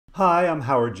Hi, I'm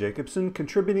Howard Jacobson,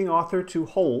 contributing author to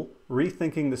Whole,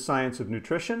 Rethinking the Science of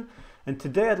Nutrition, and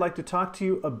today I'd like to talk to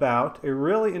you about a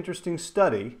really interesting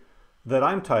study that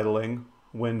I'm titling,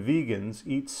 When Vegans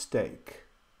Eat Steak.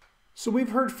 So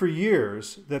we've heard for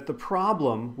years that the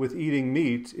problem with eating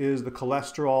meat is the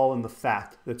cholesterol and the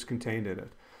fat that's contained in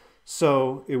it.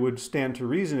 So it would stand to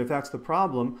reason if that's the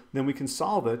problem, then we can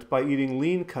solve it by eating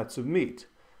lean cuts of meat.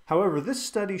 However, this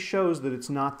study shows that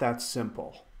it's not that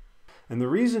simple. And the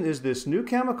reason is this new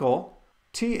chemical,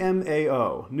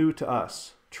 TMAO, new to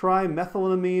us,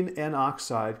 trimethylamine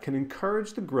N-oxide, can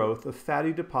encourage the growth of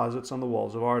fatty deposits on the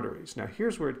walls of arteries. Now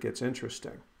here's where it gets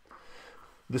interesting.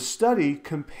 The study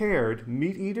compared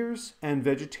meat eaters and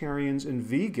vegetarians and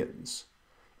vegans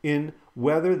in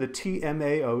whether the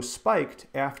TMAO spiked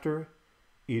after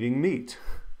eating meat.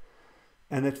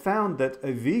 And it found that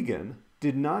a vegan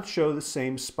did not show the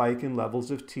same spike in levels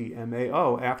of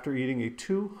TMAO after eating a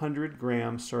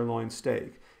 200-gram sirloin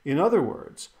steak. In other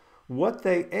words, what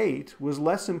they ate was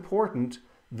less important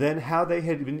than how they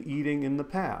had been eating in the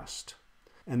past.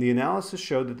 And the analysis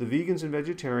showed that the vegans and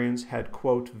vegetarians had,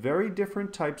 quote, very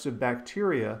different types of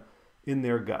bacteria in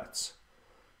their guts.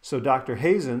 So Dr.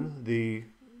 Hazen, the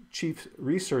chief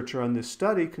researcher on this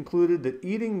study, concluded that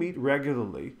eating meat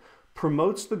regularly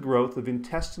promotes the growth of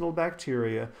intestinal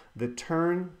bacteria that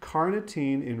turn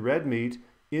carnitine in red meat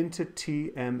into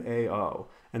TMAO.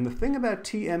 And the thing about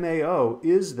TMAO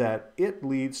is that it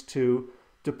leads to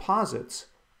deposits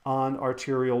on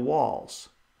arterial walls.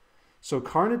 So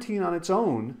carnitine on its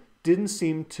own didn't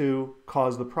seem to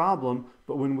cause the problem,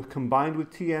 but when combined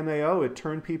with TMAO, it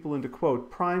turned people into,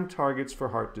 quote, prime targets for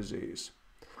heart disease.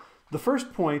 The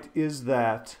first point is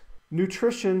that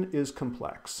nutrition is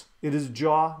complex. It is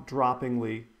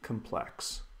jaw-droppingly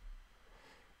complex.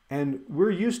 And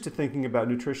we're used to thinking about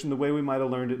nutrition the way we might have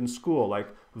learned it in school, like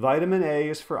vitamin A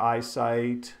is for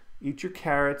eyesight, eat your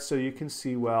carrots so you can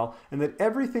see well, and that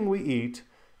everything we eat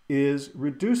is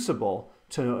reducible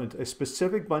to a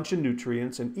specific bunch of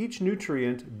nutrients, and each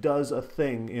nutrient does a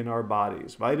thing in our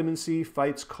bodies. Vitamin C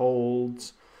fights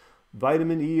colds,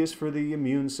 vitamin E is for the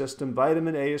immune system,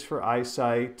 vitamin A is for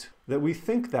eyesight, that we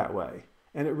think that way.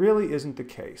 And it really isn't the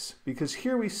case, because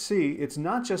here we see it's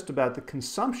not just about the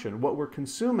consumption, what we're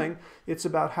consuming, it's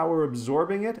about how we're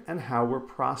absorbing it and how we're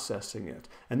processing it.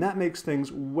 And that makes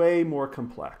things way more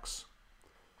complex.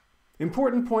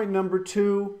 Important point number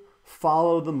 2,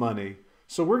 follow the money.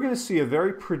 So we're going to see a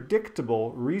very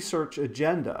predictable research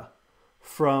agenda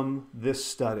from this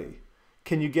study.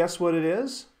 Can you guess what it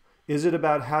is? Is it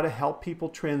about how to help people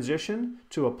transition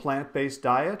to a plant-based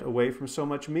diet away from so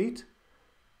much meat?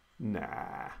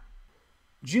 Nah.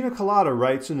 Gina Colada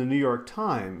writes in the New York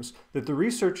Times that the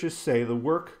researchers say the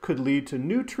work could lead to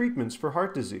new treatments for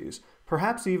heart disease,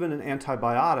 perhaps even an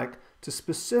antibiotic to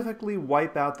specifically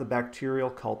wipe out the bacterial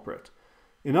culprit.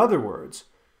 In other words,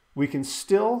 we can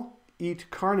still eat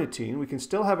carnitine, we can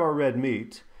still have our red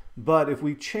meat, but if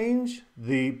we change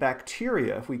the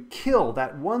bacteria, if we kill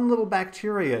that one little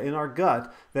bacteria in our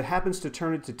gut that happens to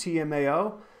turn it to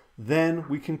TMAO, then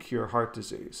we can cure heart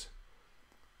disease.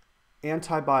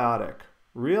 Antibiotic.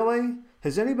 Really?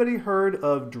 Has anybody heard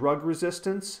of drug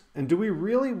resistance? And do we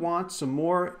really want some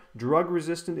more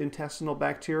drug-resistant intestinal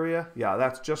bacteria? Yeah,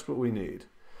 that's just what we need.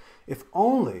 If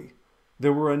only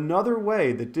there were another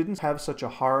way that didn't have such a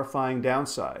horrifying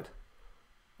downside.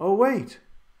 Oh wait,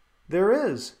 there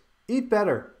is. Eat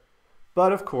better.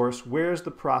 But of course, where's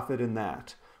the profit in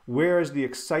that? Where is the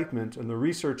excitement and the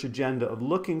research agenda of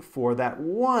looking for that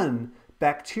one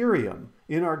bacterium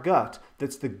in our gut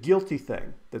that's the guilty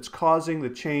thing, that's causing the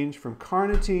change from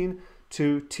carnitine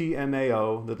to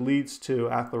TMAO that leads to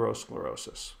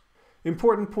atherosclerosis?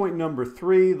 Important point number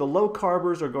 3, the low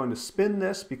carbers are going to spin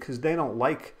this because they don't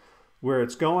like where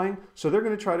it's going, so they're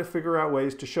going to try to figure out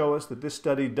ways to show us that this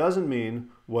study doesn't mean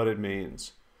what it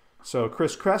means. So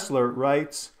Chris Kressler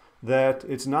writes that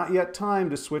it's not yet time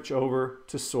to switch over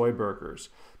to soy burgers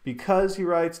because, he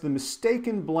writes, the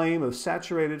mistaken blame of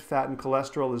saturated fat and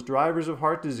cholesterol as drivers of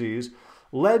heart disease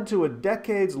led to a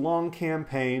decades-long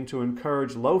campaign to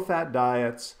encourage low-fat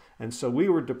diets, and so we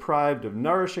were deprived of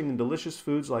nourishing and delicious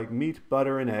foods like meat,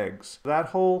 butter, and eggs. That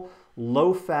whole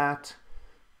low-fat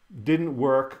didn't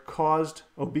work, caused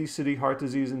obesity, heart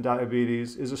disease, and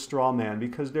diabetes is a straw man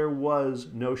because there was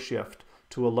no shift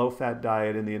to a low-fat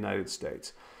diet in the United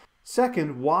States.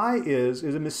 Second, why is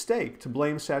it a mistake to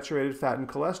blame saturated fat and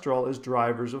cholesterol as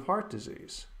drivers of heart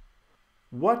disease?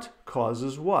 What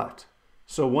causes what?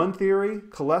 So one theory,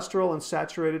 cholesterol and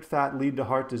saturated fat lead to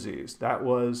heart disease. That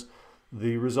was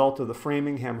the result of the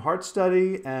Framingham Heart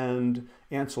Study and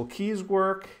Ansel Keys'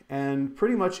 work, and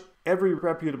pretty much every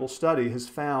reputable study has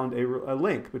found a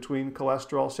link between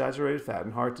cholesterol, saturated fat,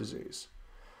 and heart disease.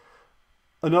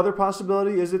 Another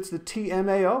possibility is it's the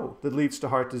TMAO that leads to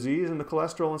heart disease, and the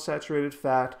cholesterol and saturated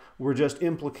fat were just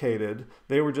implicated.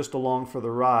 They were just along for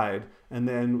the ride,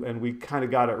 and we kind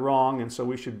of got it wrong, and so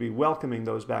we should be welcoming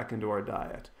those back into our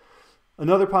diet.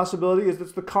 Another possibility is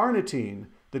it's the carnitine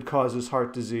that causes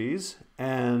heart disease,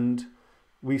 and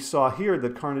we saw here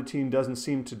that carnitine doesn't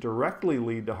seem to directly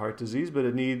lead to heart disease, but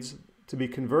it needs to be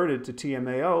converted to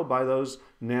TMAO by those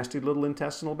nasty little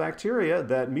intestinal bacteria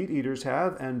that meat eaters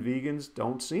have and vegans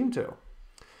don't seem to.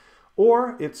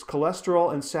 Or it's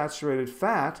cholesterol and saturated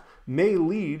fat may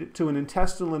lead to an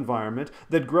intestinal environment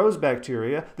that grows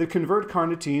bacteria that convert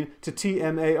carnitine to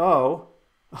TMAO.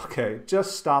 Okay,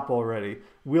 just stop already.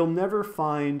 We'll never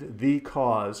find the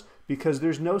cause because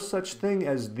there's no such thing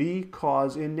as the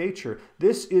cause in nature.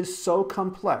 This is so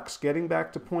complex. Getting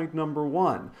back to point number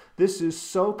one, this is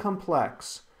so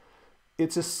complex.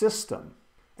 It's a system,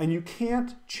 and you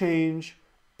can't change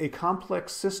a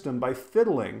complex system by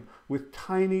fiddling with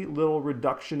tiny little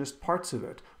reductionist parts of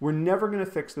it. We're never going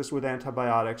to fix this with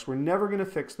antibiotics. We're never going to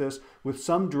fix this with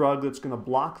some drug that's going to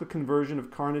block the conversion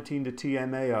of carnitine to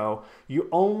TMAO. You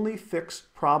only fix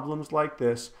problems like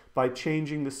this by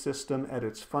changing the system at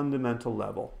its fundamental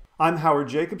level. I'm Howard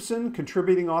Jacobson,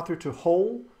 contributing author to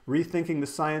Whole, Rethinking the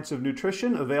Science of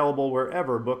Nutrition, available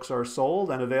wherever books are sold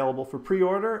and available for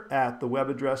pre-order at the web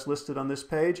address listed on this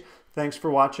page. Thanks for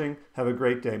watching. Have a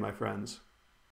great day, my friends.